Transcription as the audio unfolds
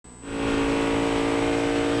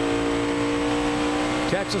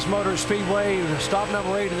Texas Motor Speedway, stop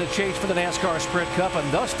number 8 in the chase for the NASCAR Sprint Cup.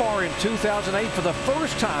 And thus far in 2008, for the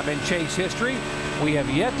first time in chase history, we have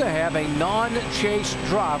yet to have a non-chase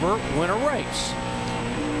driver win a race.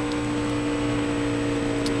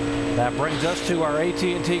 That brings us to our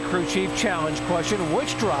AT&T Crew Chief Challenge question.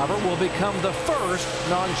 Which driver will become the first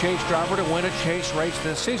non-chase driver to win a chase race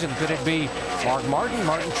this season? Could it be Mark Martin,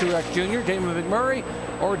 Martin Truex Jr., Damon McMurray,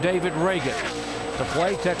 or David Reagan? To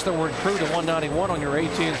play, text the word crew to 191 on your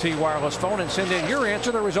AT&T wireless phone and send in your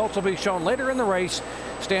answer. The results will be shown later in the race.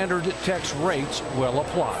 Standard text rates will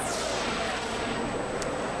apply.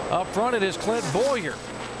 Up front, it is Clint Bowyer,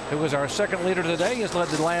 who is our second leader today. He has led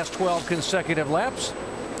the last 12 consecutive laps.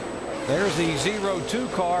 There's the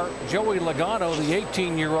 0-2 car, Joey Logano, the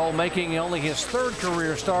 18-year-old, making only his third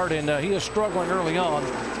career start, and he is struggling early on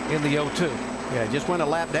in the 0-2. Yeah, just went a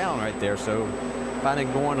lap down right there, so finding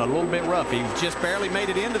it going a little bit rough. He just barely made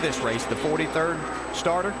it into this race, the 43rd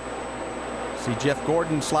starter. See Jeff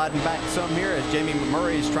Gordon sliding back some here as Jamie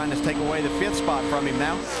McMurray is trying to take away the 5th spot from him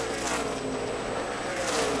now.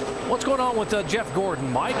 What's going on with Jeff Gordon,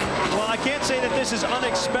 Mike? Well, I can't say that this is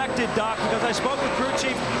unexpected, Doc, because I spoke with crew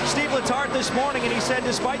chief Steve Letarte this morning, and he said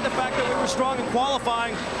despite the fact that we were strong in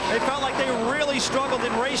qualifying, they felt like they really struggled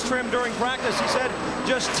in race trim during practice. He said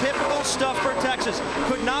just typical stuff for Texas.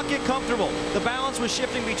 Could not get comfortable. The balance was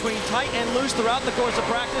shifting between tight and loose throughout the course of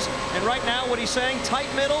practice, and right now what he's saying, tight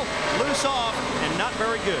middle, loose off, and not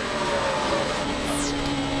very good.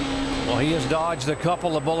 Well, he has dodged a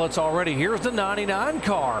couple of bullets already. Here's the 99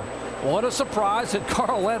 car. What a surprise that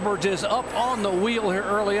Carl Edwards is up on the wheel here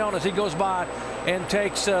early on as he goes by and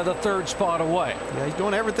takes the 3rd spot away. Yeah, he's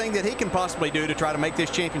doing everything that he can possibly do to try to make this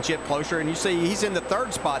championship closer. And you see he's in the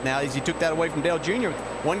 3rd spot now as he took that away from Dale Jr.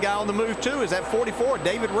 One guy on the move, too, is that 44,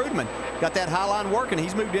 David Rudeman. Got that high line working.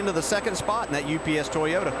 He's moved into the 2nd spot in that UPS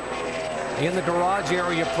Toyota. In the garage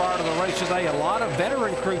area prior to the race today, a lot of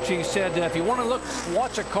veteran crew chiefs said if you want to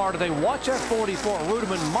watch a car today, watch that 44.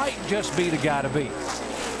 Rudeman might just be the guy to beat.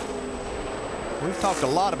 We've talked a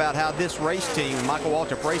lot about how this race team, Michael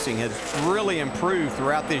Waltrip Racing, has really improved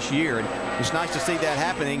throughout this year. And it's nice to see that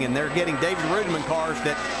happening. And they're getting David Rudeman cars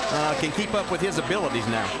that can keep up with his abilities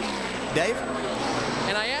now. Dave?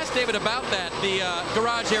 And I asked David about that, the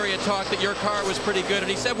garage area talk that your car was pretty good. And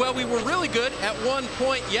he said, well, we were really good at one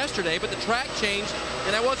point yesterday, but the track changed,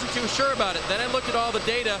 and I wasn't too sure about it. Then I looked at all the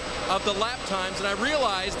data of the lap times, and I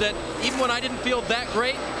realized that even when I didn't feel that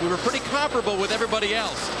great, we were pretty comparable with everybody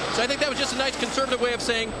else. So I think that was just a nice conservative way of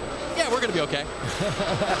saying, yeah, we're going to be okay.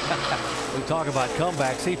 We talk about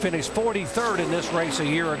comebacks. He finished 43rd in this race a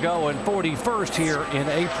year ago and 41st here in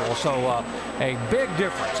April. So a big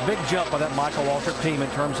difference, big jump by that Michael Waltrip team in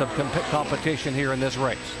terms of competition here in this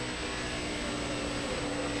race.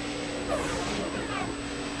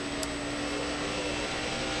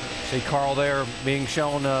 See Carl there being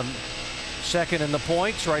shown 2nd in the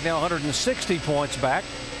points. Right now 160 points back.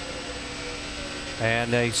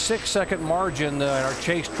 And a 6-second margin in our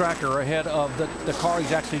chase tracker ahead of the car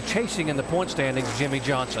he's actually chasing in the point standings, Jimmy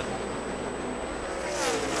Johnson.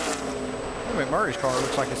 McMurray's car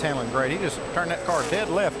looks like it's handling great. He just turned that car dead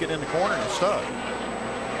left, get in the corner, and stuck.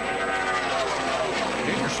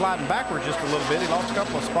 Junior's sliding backwards just a little bit. He lost a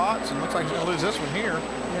couple of spots and looks like he's going to lose this one here.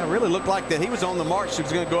 Yeah, it really looked like that he was on the march. He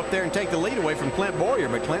was going to go up there and take the lead away from Clint Bowyer,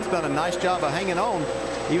 but Clint's done a nice job of hanging on,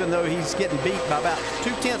 even though he's getting beat by about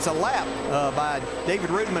 2/10 a lap by David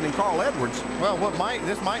Rudeman and Carl Edwards. Well,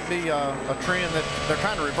 this might be a trend that they're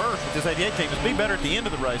trying to reverse with this 88 team, is be better at the end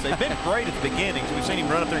of the race. They've been great at the beginning, so we've seen him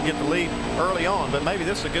run up there and get the lead early on, but maybe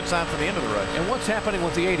this is a good sign for the end of the race. And what's happening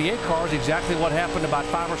with the 88 cars, exactly what happened about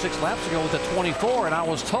 5 or 6 laps ago with the 24, and I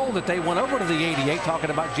was told that they went over to the 88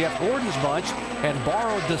 talking about Jeff Gordon's bunch and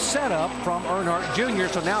borrowed the setup from Earnhardt Jr.,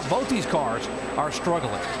 so now both these cars are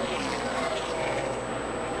struggling.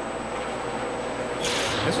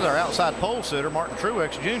 This is our outside pole sitter, Martin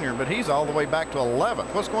Truex Jr., but he's all the way back to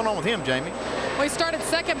 11th. What's going on with him, Jamie? Well, he started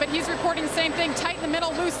 2nd, but he's reporting the same thing, tight in the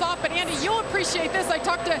middle, loose off. But Andy, you'll appreciate this. I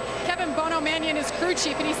talked to Kevin Bono-Mannion, his crew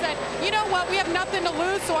chief, and he said, you know what, we have nothing to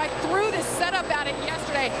lose, so I threw this setup at it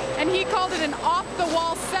yesterday, and he called it an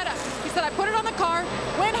off-the-wall setup. He said, I put it on the car,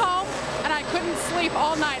 went home, and I couldn't sleep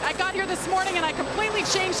all night. I got here this morning, and I completely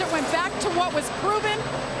changed it, went back to what was proven.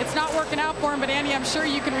 It's not working out for him, but Andy, I'm sure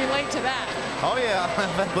you can relate to that. Oh, yeah,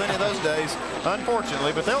 I've had plenty of those days,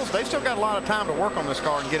 unfortunately, but they've still got a lot of time to work on this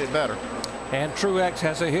car and get it better. And Truex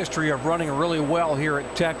has a history of running really well here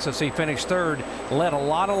at Texas. He finished 3rd, led a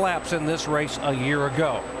lot of laps in this race a year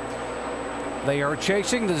ago. They are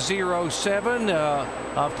chasing the 07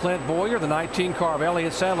 of Clint Bowyer, the 19 car of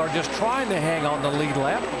Elliott Sadler, just trying to hang on the lead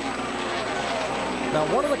lap. Now,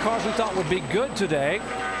 one of the cars we thought would be good today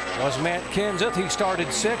was Matt Kenseth. He started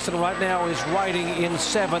 6th and right now is riding in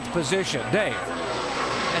 7th position. Dave.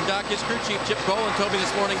 And Doc, his crew chief Chip Boland told me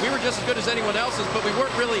this morning we were just as good as anyone else's, but we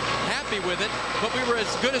weren't really happy with it, but we were as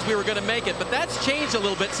good as we were going to make it. But that's changed a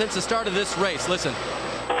little bit since the start of this race. Listen.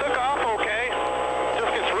 Took off okay.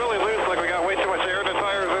 Just gets really loose, like we got way too much air in the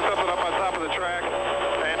tires. There's something up on top of the track.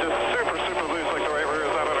 And just super, super loose, like the right rear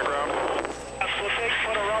is out on the ground. We'll take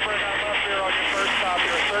put a rubber in that left rear on your first stop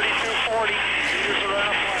here. 3240 meters around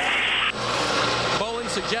a flat.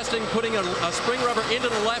 Suggesting putting a spring rubber into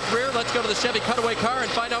the left rear. Let's go to the Chevy cutaway car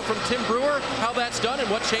and find out from Tim Brewer how that's done and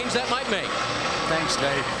what change that might make. Thanks,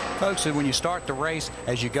 Dave. Folks, when you start the race,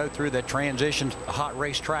 as you go through that transition, a hot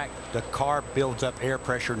racetrack, the car builds up air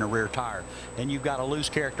pressure in the rear tire. And you've got a loose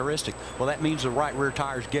characteristic. Well, that means the right rear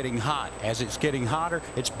tire is getting hot. As it's getting hotter,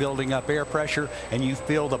 it's building up air pressure, and you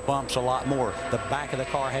feel the bumps a lot more. The back of the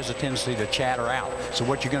car has a tendency to chatter out. So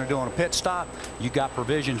what you're going to do on a pit stop, you got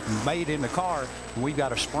provisions made in the car. And we've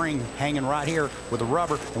got a spring hanging right here with a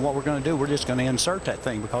rubber. And what we're going to do, we're just going to insert that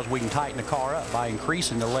thing because we can tighten the car up by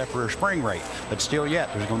increasing the left rear spring rate. But still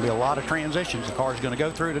yet, there's going to be a lot of transitions the car's going to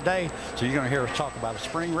go through today. So you're going to hear us talk about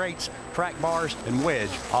spring rates, track bars, and wedge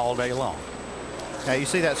all day long. Now you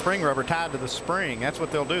see that spring rubber tied to the spring. That's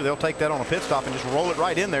what they'll do. They'll take that on a pit stop and just roll it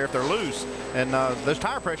right in there if they're loose. And those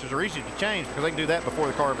tire pressures are easy to change because they can do that before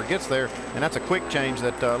the car ever gets there. And that's a quick change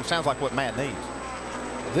that sounds like what Matt needs.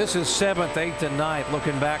 This is 7th, 8th, and 9th.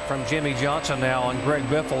 Looking back from Jimmy Johnson now on Greg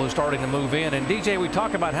Biffle, who's starting to move in. And DJ, we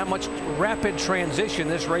talk about how much rapid transition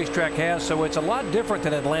this racetrack has, so it's a lot different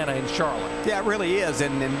than Atlanta and Charlotte. Yeah, it really is.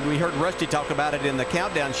 And we heard Rusty talk about it in the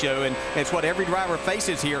countdown show, and it's what every driver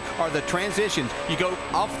faces here are the transitions. You go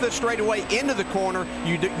off the straightaway into the corner,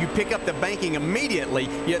 you pick up the banking immediately,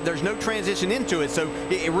 yet there's no transition into it. So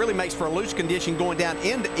it really makes for a loose condition going down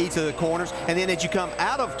into each of the corners. And then as you come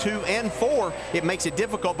out of 2 and 4, it makes it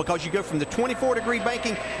difficult because you go from the 24-degree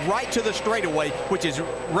banking right to the straightaway, which is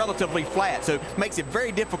relatively flat. So it makes it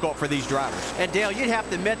very difficult for these drivers. And Dale, you'd have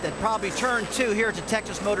to admit that probably turn 2 here at the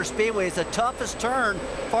Texas Motor Speedway is the toughest turn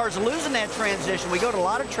as far as losing that transition. We go to a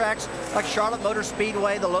lot of tracks like Charlotte Motor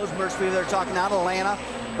Speedway, the Lowe's Motor Speedway, they're talking out of Atlanta.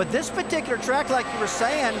 But this particular track, like you were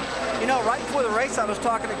saying, you know, right before the race, I was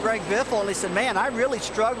talking to Greg Biffle, and he said, man, I really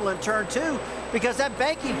struggle in turn 2 because that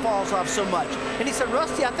banking falls off so much. And he said,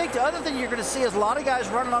 Rusty, I think the other thing you're going to see is a lot of guys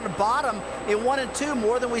running on the bottom in 1 and 2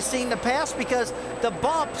 more than we've seen in the past because the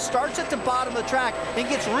bump starts at the bottom of the track and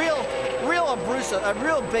gets a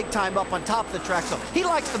real big time up on top of the track. So he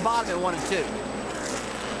likes the bottom in 1 and 2.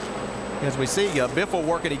 As we see Biffle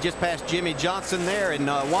working, he just passed Jimmy Johnson there, and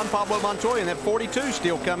Juan Pablo Montoya in that 42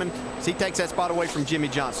 still coming as he takes that spot away from Jimmy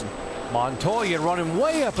Johnson. Montoya running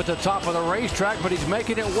way up at the top of the racetrack, but he's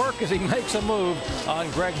making it work as he makes a move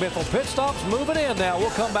on Greg Biffle. Pit stops moving in now.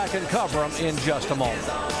 We'll come back and cover them in just a moment.